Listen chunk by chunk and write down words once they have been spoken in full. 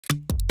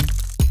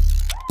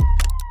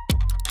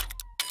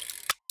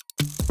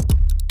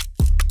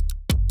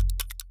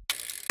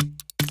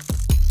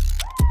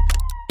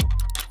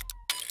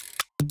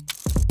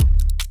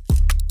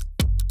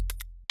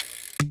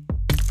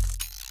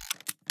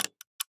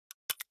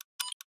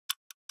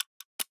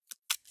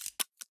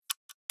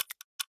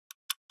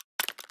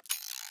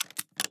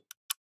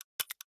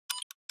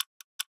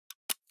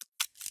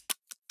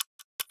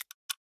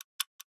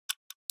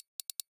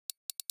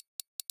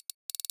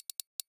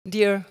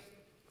dear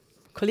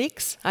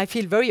colleagues, I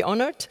feel very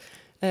honored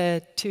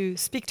to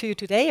speak to you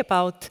today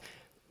about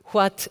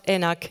what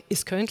ENAC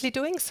is currently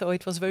doing. So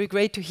it was very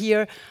great to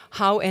hear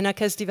how ENAC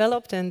has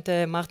developed, and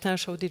Martin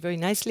showed it very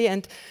nicely.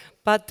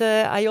 But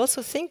I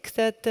also think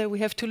that we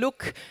have to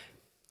look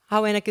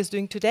how ENAC is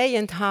doing today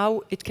and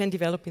how it can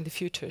develop in the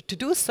future. To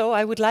do so,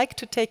 I would like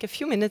to take a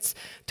few minutes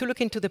to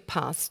look into the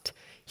past.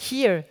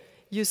 Here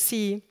you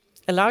see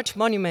a large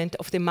monument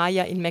of the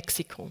Maya in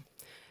Mexico.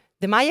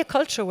 The Maya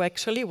culture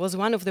actually was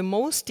one of the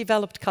most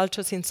developed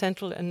cultures in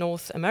Central and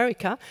North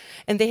America,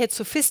 and they had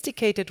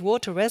sophisticated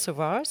water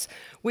reservoirs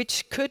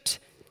which could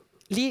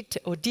lead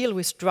or deal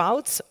with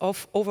droughts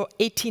of over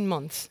 18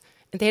 months.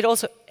 And they had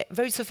also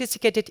very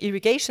sophisticated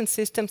irrigation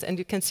systems, and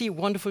you can see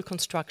wonderful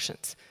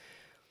constructions.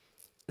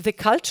 The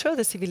culture,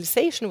 the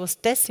civilization, was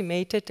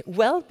decimated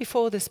well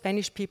before the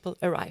Spanish people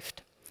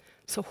arrived.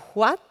 So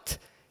what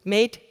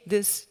made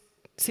this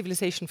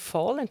civilization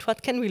fall, and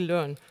what can we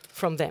learn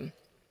from them?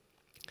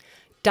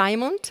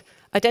 Diamond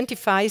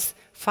identifies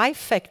 5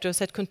 factors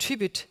that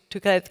contribute to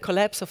the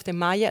collapse of the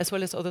Maya as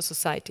well as other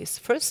societies.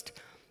 First,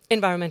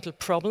 environmental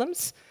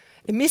problems,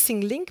 a missing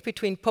link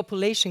between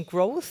population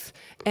growth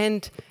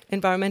and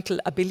environmental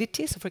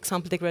abilities, so for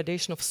example,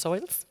 degradation of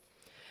soils.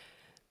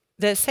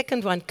 The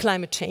second one,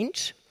 climate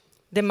change.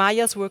 The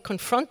Mayas were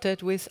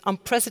confronted with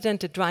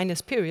unprecedented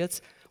dryness periods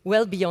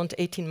well beyond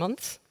 18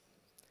 months.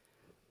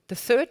 The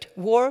third,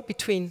 war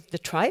between the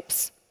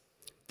tribes.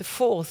 The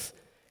fourth,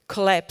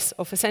 collapse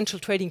of essential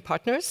trading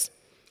partners.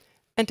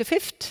 And the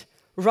fifth,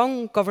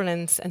 wrong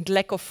governance and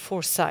lack of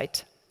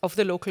foresight of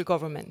the local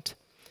government.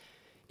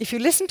 If you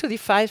listen to the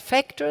 5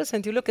 factors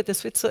and you look at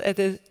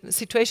the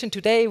situation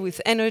today with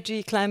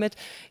energy, climate,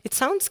 it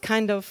sounds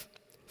kind of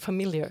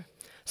familiar.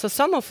 So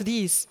some of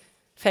these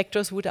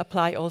factors would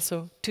apply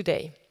also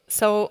today.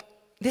 So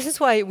this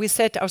is why we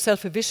set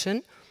ourselves a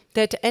vision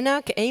that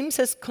ENAC aims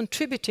at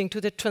contributing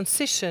to the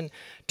transition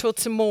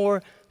towards a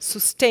more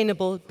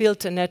sustainable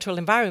built and natural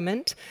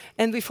environment.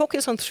 And we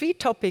focus on 3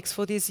 topics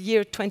for this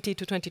year 20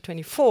 to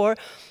 2024.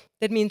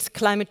 That means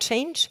climate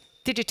change,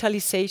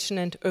 digitalization,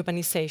 and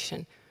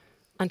urbanization.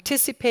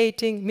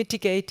 Anticipating,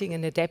 mitigating,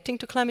 and adapting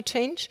to climate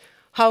change.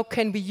 How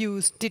can we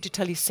use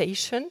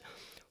digitalization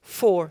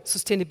for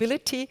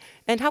sustainability,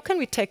 and how can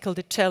we tackle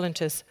the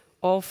challenges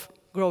of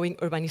growing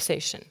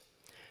urbanization?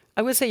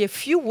 I will say a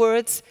few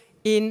words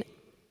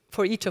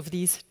for each of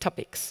these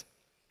topics.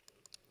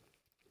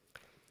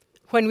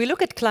 When we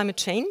look at climate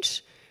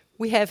change,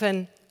 we have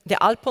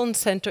the Alpone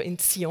Center in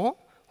Sion,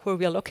 where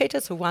we are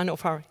located, so one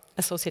of our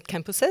associate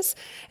campuses,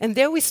 and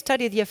there we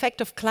study the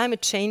effect of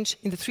climate change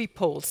in the 3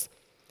 poles,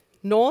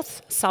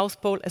 North,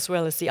 South Pole, as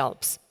well as the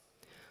Alps.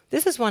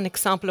 This is one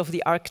example of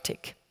the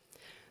Arctic.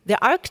 The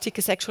Arctic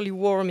is actually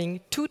warming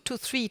 2 to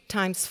 3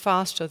 times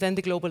faster than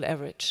the global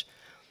average.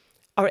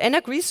 Our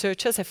ENAC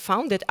researchers have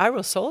found that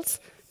aerosols,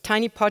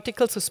 tiny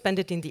particles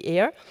suspended in the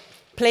air,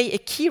 play a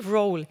key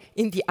role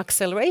in the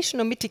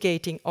acceleration or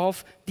mitigating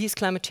of these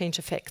climate change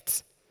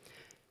effects.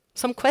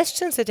 Some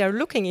questions that they are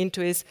looking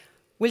into is,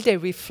 will they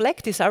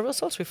reflect, these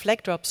aerosols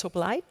reflect or absorb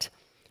light?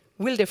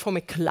 Will they form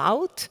a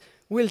cloud?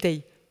 Will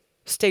they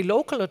stay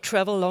local or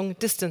travel long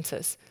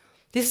distances?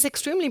 This is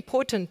extremely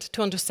important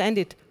to understand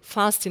it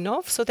fast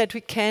enough so that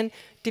we can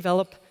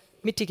develop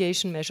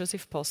mitigation measures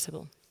if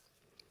possible.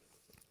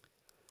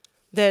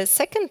 The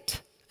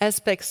second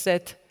aspect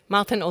that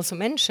Martin also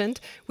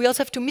mentioned, we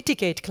also have to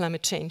mitigate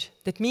climate change.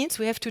 That means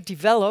we have to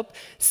develop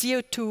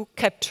CO2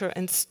 capture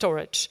and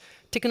storage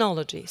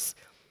technologies.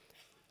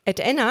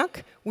 At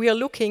ENAC, we are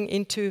looking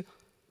into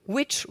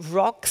which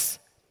rocks,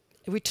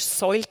 which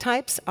soil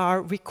types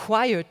are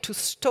required to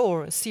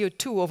store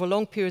CO2 over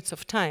long periods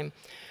of time.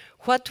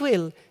 What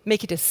will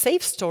make it a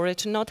safe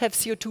storage and not have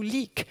CO2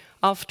 leak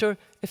after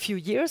a few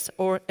years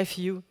or a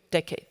few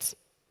decades?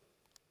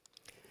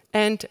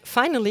 And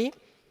finally,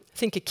 I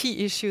think a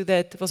key issue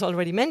that was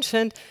already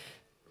mentioned,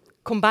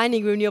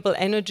 combining renewable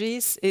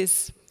energies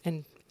is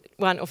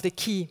one of the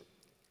key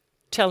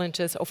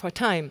challenges of our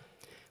time.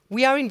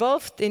 We are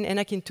involved in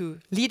ENAC into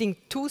leading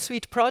 2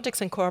 SWEET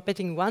projects and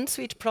cooperating 1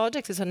 SWEET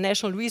project. It's a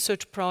national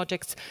research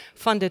project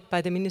funded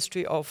by the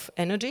Ministry of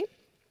Energy.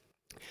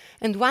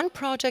 And one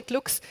project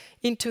looks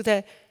into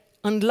the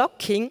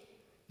unlocking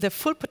the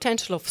full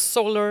potential of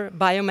solar,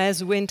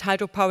 biomass, wind,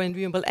 hydropower, and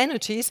renewable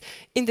energies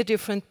in the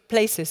different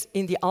places,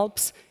 in the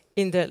Alps,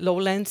 in the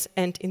lowlands,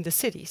 and in the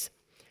cities,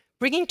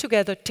 bringing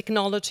together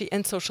technology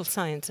and social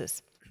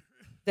sciences.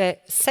 The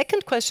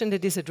second question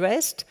that is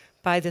addressed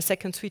by the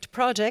second SWEET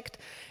project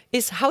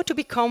is how to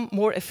become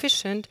more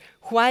efficient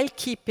while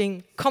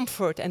keeping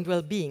comfort and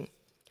well-being.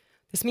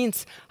 This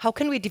means, how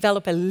can we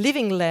develop a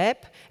living lab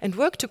and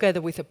work together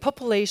with the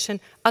population,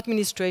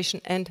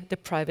 administration, and the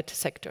private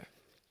sector?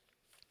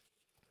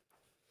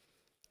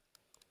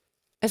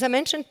 As I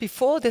mentioned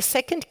before, the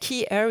second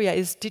key area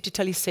is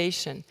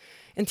digitalization.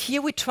 And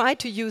here we try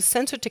to use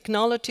sensor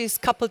technologies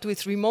coupled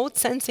with remote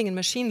sensing and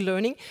machine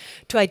learning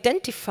to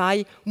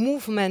identify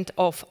movement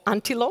of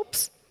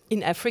antelopes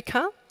in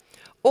Africa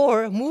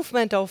or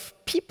movement of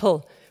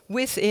people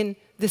within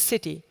the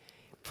city.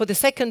 For the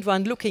second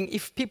one, looking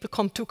if people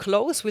come too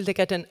close, will they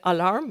get an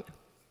alarm,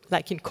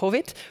 like in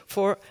COVID,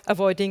 for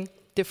avoiding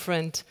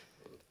different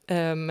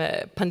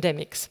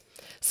pandemics.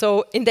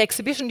 So in the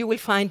exhibition, you will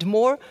find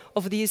more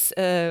of these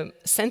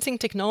sensing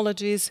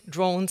technologies,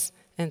 drones,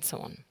 and so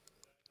on.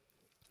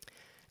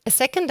 A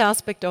second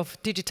aspect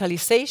of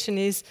digitalization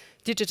is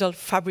digital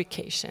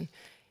fabrication.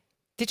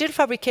 Digital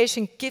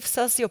fabrication gives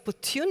us the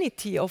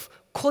opportunity of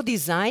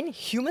co-design,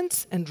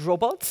 humans and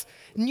robots,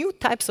 new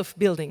types of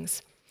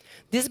buildings.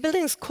 These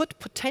buildings could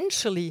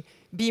potentially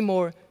be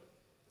more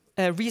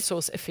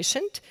resource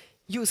efficient,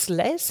 use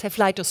less, have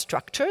lighter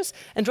structures,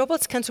 and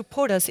robots can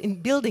support us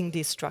in building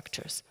these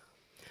structures.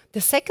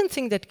 The second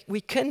thing that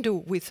we can do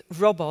with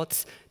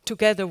robots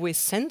together with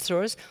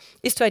sensors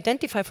is to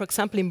identify, for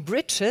example, in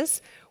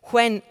bridges,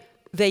 when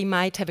they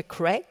might have a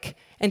crack,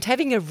 and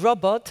having a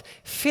robot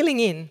filling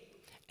in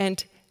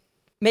and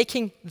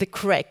making the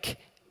crack,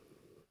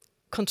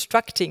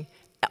 constructing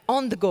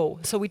on the go.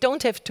 So we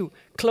don't have to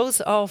close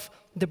off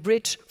the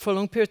bridge for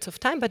long periods of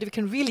time, but we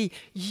can really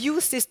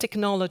use this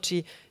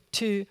technology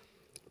to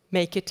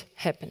make it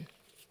happen.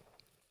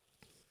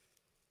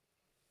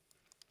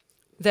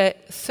 The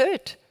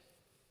third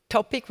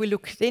topic we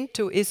looked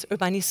into is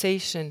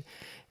urbanization.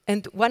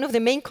 And one of the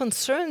main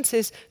concerns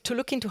is to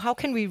look into how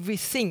can we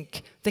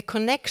rethink the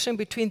connection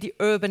between the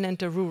urban and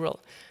the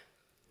rural.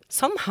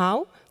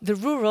 Somehow, the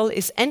rural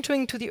is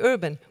entering to the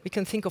urban. We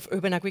can think of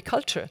urban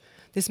agriculture.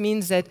 This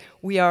means that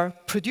we are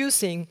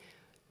producing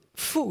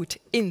food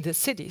in the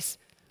cities.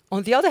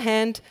 On the other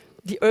hand,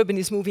 the urban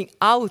is moving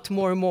out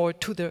more and more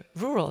to the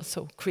rural,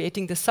 so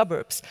creating the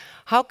suburbs.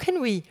 How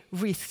can we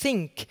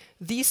rethink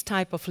these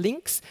type of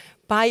links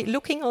by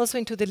looking also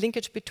into the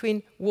linkage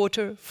between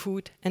water,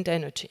 food, and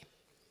energy?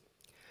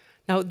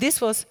 Now, this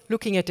was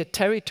looking at the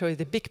territory,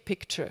 the big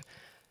picture.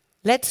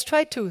 Let's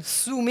try to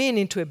zoom in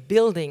into a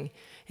building.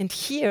 And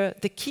here,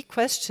 the key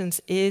question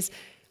is,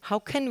 how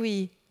can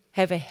we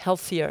have a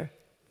healthier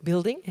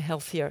building, a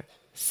healthier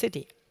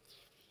city?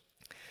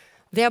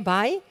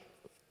 Thereby,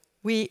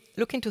 we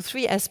look into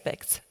three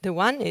aspects. The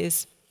one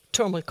is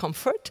thermal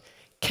comfort.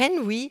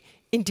 Can we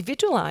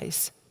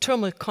individualize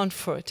thermal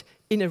comfort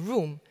in a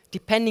room,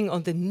 depending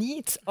on the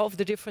needs of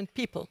the different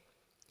people?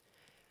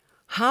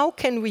 How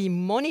can we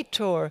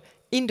monitor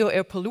indoor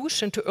air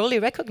pollution to early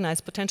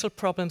recognize potential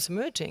problems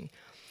emerging?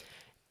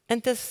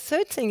 And the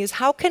third thing is,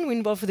 how can we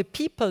involve the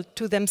people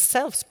to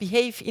themselves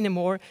behave in a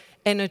more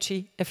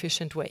energy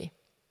efficient way?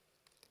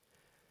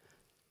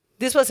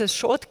 This was a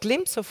short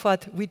glimpse of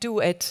what we do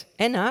at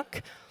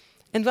ENAC.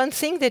 And one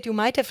thing that you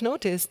might have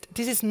noticed,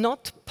 this is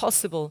not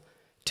possible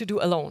to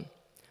do alone.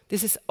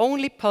 This is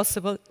only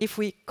possible if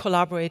we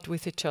collaborate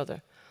with each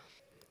other.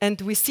 And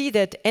we see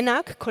that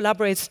ENAC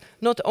collaborates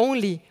not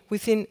only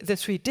within the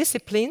three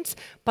disciplines,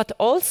 but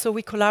also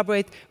we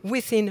collaborate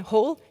within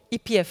whole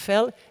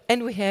EPFL,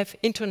 and we have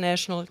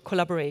international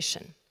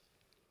collaboration.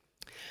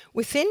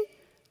 Within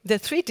the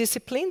three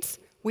disciplines,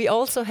 we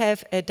also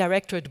have a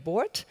directorate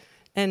board,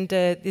 and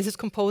this is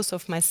composed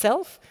of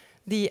myself,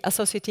 the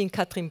Associate Dean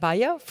Katrin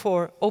Bayer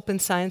for Open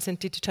Science and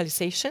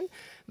Digitalization,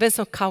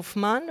 Vincent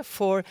Kaufmann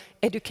for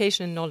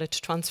Education and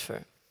Knowledge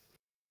Transfer.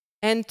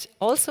 And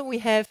also we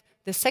have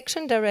the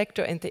section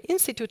director and the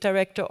institute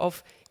director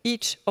of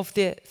each of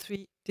the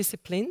three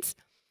disciplines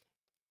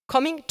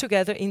coming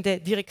together in the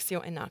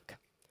Direction ENAC.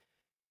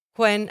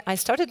 When I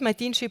started my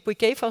deanship, we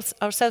gave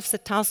ourselves the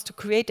task to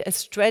create a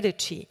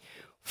strategy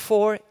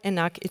for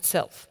ENAC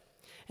itself.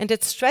 And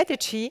that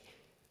strategy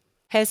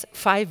has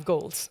 5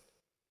 goals.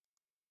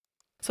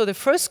 So the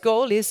first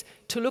goal is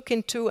to look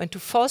into and to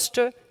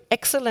foster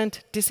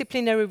excellent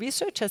disciplinary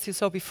research, as you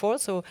saw before,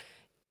 so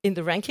in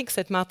the rankings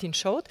that Martin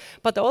showed,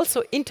 but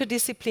also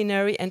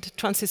interdisciplinary and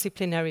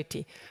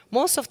transdisciplinarity.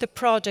 Most of the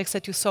projects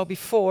that you saw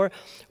before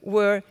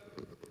were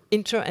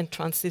inter- and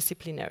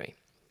transdisciplinary.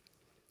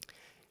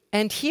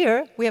 And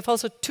here we have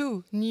also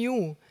 2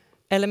 new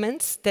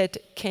elements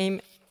that came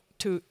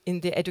to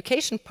in the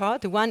education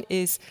part. The one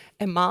is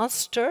a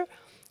master,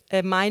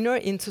 a minor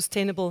in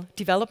sustainable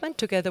development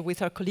together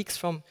with our colleagues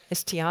from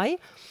STI.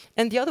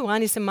 And the other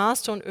one is a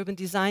master on urban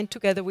design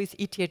together with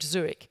ETH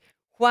Zurich,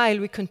 while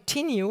we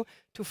continue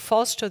to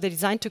foster the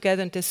design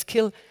together and the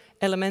skill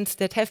elements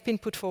that have been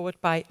put forward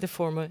by the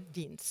former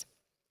deans.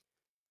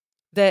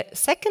 The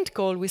second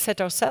goal we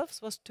set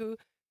ourselves was to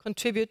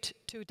contribute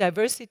to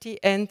diversity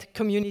and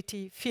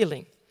community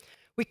feeling.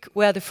 We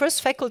were the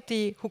first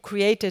faculty who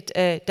created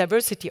a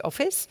diversity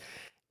office,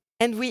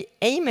 and we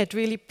aim at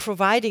really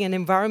providing an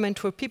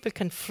environment where people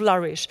can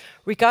flourish,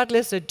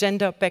 regardless of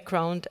gender,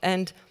 background,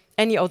 and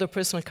any other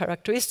personal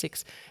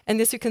characteristics.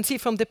 And as you can see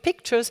from the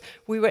pictures,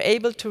 we were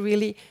able to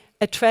really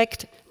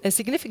attract a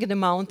significant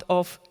amount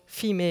of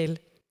female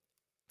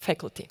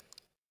faculty.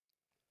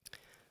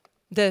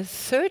 The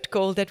third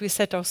goal that we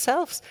set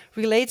ourselves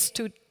relates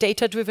to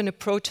data-driven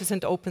approaches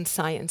and open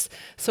science.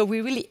 So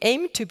we really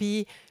aim to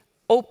be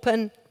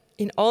open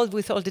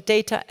with all the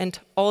data and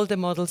all the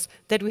models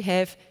that we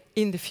have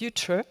in the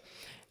future.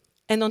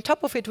 And on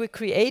top of it, we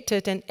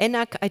created an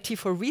ENAC IT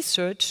for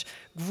Research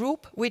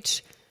group,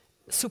 which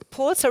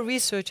supports our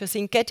researchers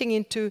in getting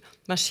into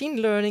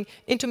machine learning,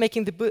 into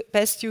making the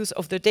best use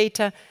of the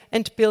data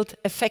and build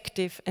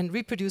effective and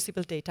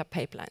reproducible data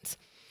pipelines.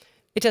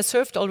 It has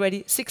served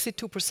already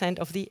 62%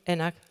 of the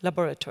ENAC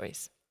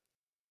laboratories.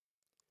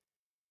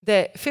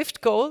 The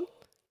fifth goal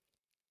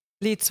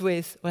leads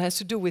with, or has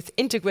to do with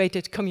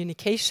integrated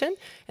communication.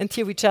 And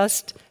here we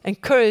just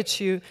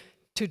encourage you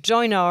to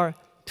join our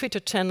Twitter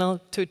channel,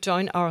 to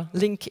join our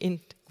LinkedIn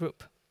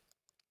group.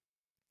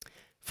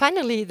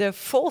 Finally, the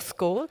fourth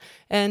goal,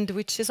 and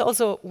which is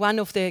also one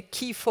of the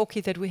key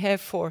foci that we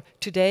have for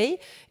today,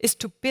 is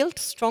to build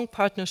strong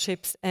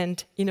partnerships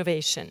and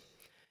innovation.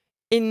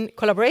 In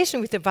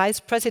collaboration with the Vice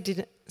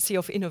Presidency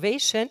of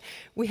Innovation,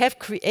 we have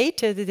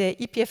created the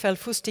EPFL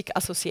FUSTIC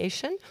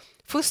Association,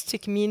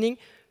 FUSTIC meaning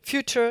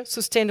Future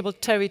Sustainable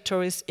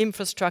Territories,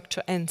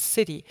 Infrastructure and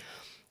City.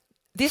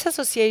 This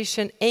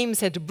association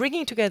aims at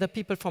bringing together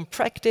people from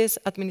practice,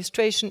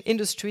 administration,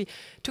 industry,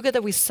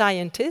 together with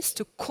scientists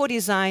to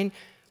co-design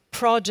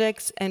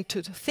projects and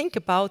to think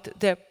about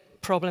the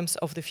problems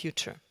of the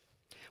future.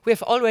 We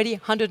have already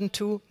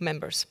 102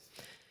 members.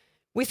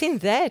 Within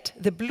that,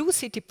 the Blue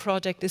City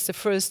project is the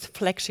first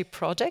flagship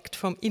project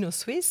from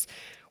InnoSwiss,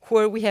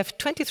 where we have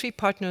 23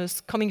 partners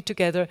coming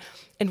together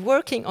and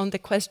working on the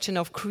question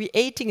of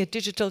creating a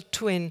digital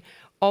twin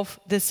of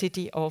the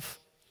city of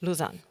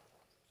Lausanne.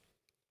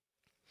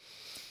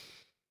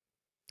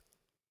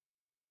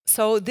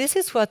 So this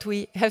is what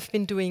we have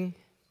been doing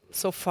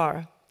so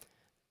far.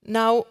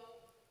 Now,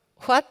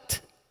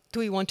 what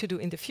do we want to do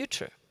in the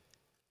future?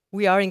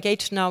 We are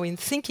engaged now in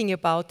thinking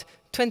about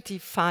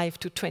 25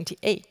 to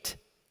 28.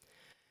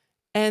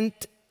 And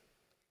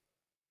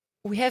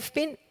we have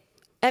been,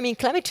 I mean,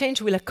 climate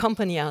change will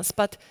accompany us,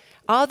 but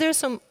are there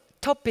some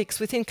topics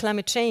within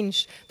climate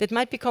change that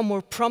might become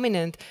more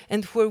prominent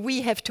and where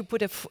we have to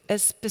put a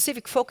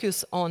specific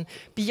focus on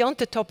beyond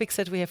the topics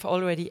that we have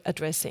already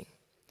addressing?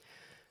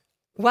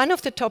 One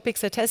of the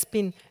topics that has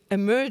been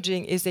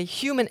emerging is the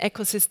human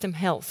ecosystem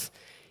health.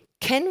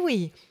 Can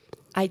we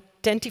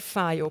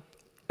identify or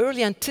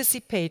early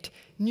anticipate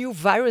new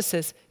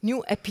viruses,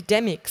 new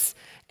epidemics,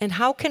 and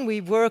how can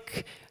we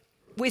work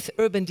with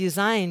urban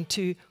design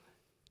to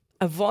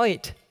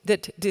avoid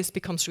that this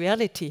becomes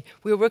reality?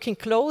 We are working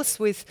close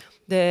with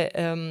the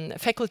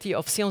Faculty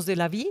of Sciences de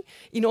la Vie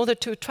in order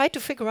to try to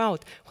figure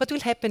out what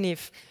will happen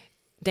if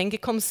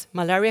dengue comes,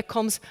 malaria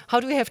comes, how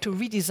do we have to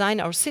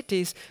redesign our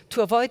cities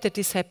to avoid that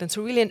this happens?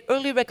 So really an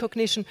early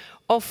recognition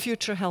of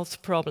future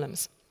health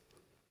problems.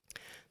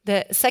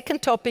 The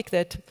second topic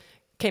that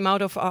came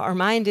out of our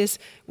mind is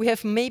we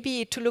have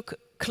maybe to look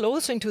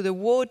closer into the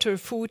water,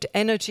 food,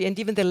 energy, and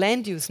even the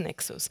land use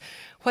nexus.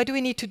 Why do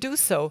we need to do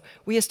so?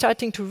 We are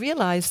starting to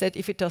realize that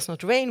if it does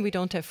not rain, we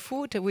don't have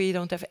food, we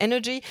don't have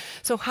energy.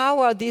 So how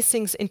are these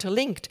things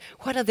interlinked?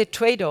 What are the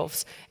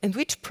trade-offs? And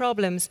which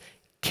problems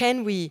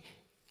can we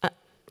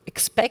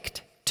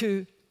expect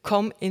to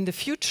come in the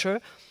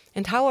future?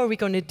 And how are we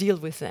going to deal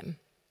with them?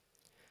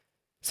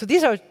 So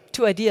these are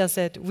two ideas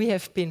that we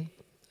have been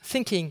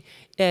thinking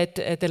at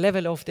the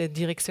level of the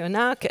Direction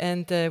ENAC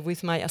and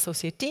with my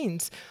associate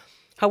deans.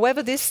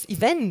 However, this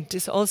event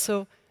is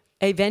also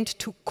an event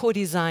to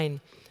co-design,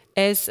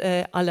 as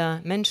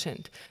Alain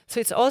mentioned. So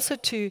it's also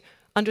to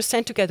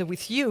understand together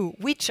with you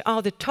which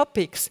are the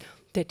topics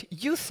that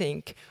you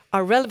think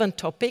are relevant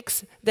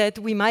topics that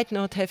we might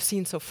not have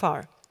seen so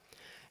far.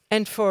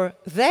 And for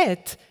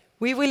that,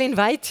 we will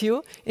invite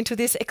you into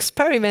this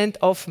experiment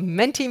of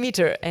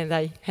Mentimeter. And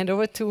I hand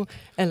over to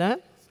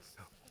Alain.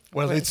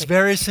 Well, it's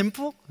very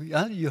simple.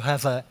 Yeah? You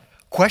have a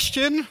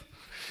question,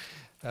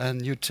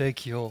 and you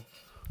take your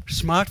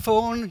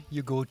smartphone,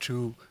 you go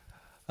to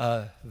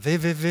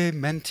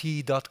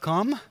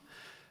www.menti.com.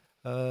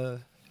 Le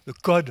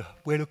code,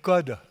 où est le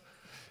code?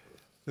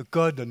 Le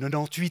code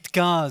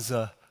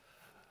 9815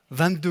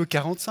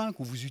 2245,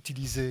 où vous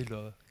utilisez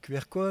le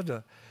QR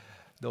code.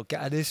 Donc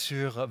allez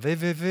sur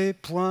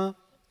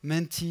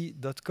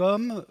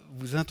www.menti.com,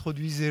 vous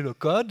introduisez le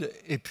code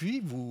et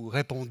puis vous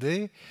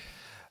répondez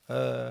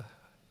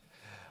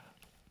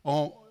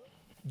en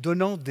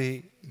donnant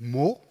des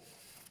mots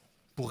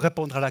pour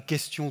répondre à la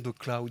question de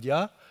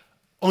Claudia,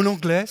 en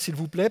anglais, s'il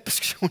vous plaît,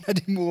 parce qu'on a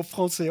des mots en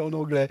français et en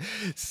anglais,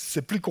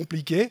 c'est plus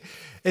compliqué.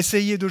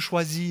 Essayez de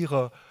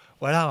choisir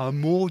voilà, un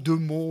mot, deux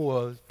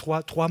mots,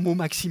 trois mots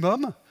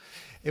maximum,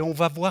 et on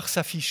va voir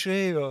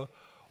s'afficher,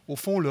 au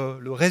fond,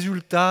 le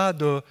résultat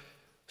de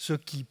ce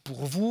qui,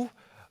 pour vous,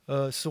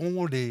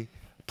 sont les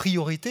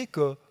priorités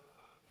que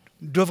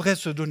devrait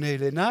se donner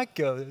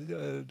l'ENAC.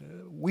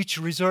 Which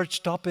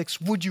research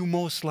topics would you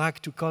most like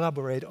to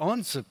collaborate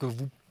on? Ce que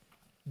vous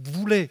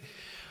voulez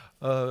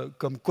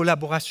comme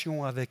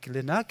collaboration avec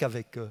l'ENAC,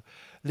 avec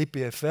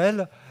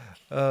l'EPFL.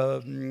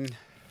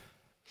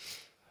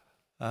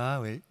 Ah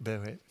oui,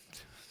 ben oui.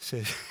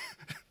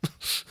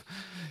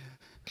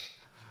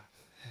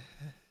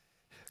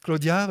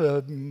 Claudia,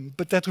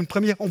 peut-être une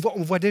première. On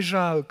voit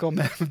déjà quand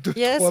même deux,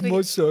 trois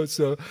mots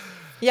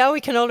Yeah,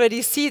 we can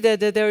already see that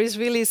there is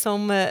really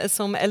some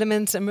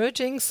elements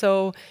emerging.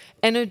 So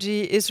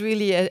energy is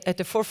really at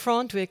the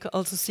forefront. We can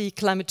also see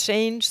climate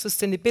change,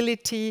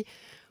 sustainability,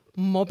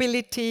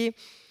 mobility.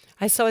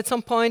 I saw at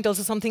some point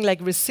also something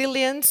like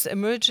resilience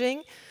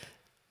emerging,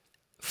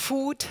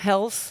 food,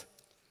 health,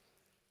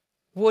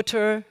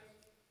 water.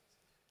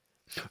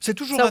 C'est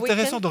toujours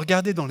intéressant de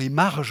regarder dans les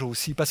marges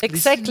aussi, parce que les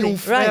signaux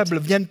faibles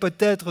viennent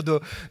peut-être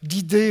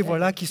d'idées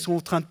voilà, qui sont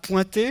en train de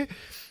pointer,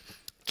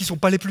 qui ne sont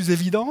pas les plus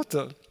évidentes.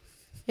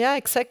 Yeah,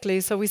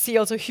 exactly. So we see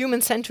also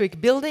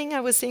human-centric building, I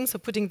was saying, so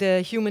putting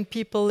the human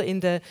people in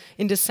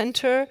the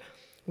center,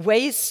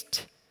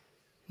 waste,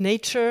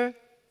 nature,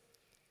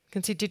 you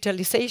can see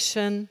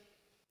digitalization,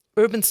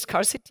 urban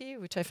scarcity,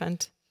 which I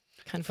find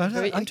kind of a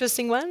very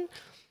interesting one.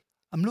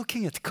 I'm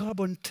looking at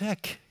carbon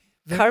tech.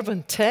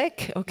 Carbon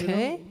tech,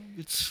 okay. You know,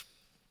 it's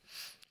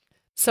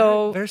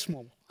so very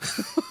small.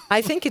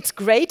 I think it's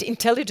great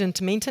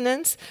intelligent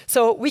maintenance.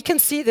 So we can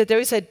see that there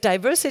is a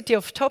diversity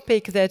of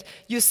topic that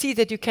you see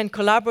that you can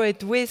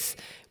collaborate with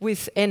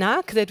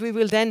ENAC, that we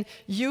will then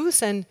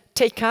use and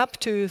take up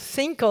to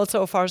think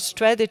also of our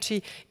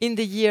strategy in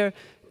the year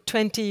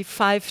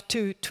 25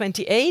 to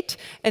 28,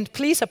 and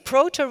please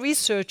approach our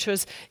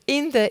researchers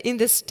in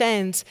the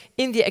stands,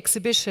 in the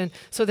exhibition,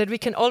 so that we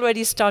can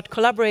already start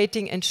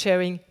collaborating and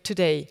sharing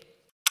today.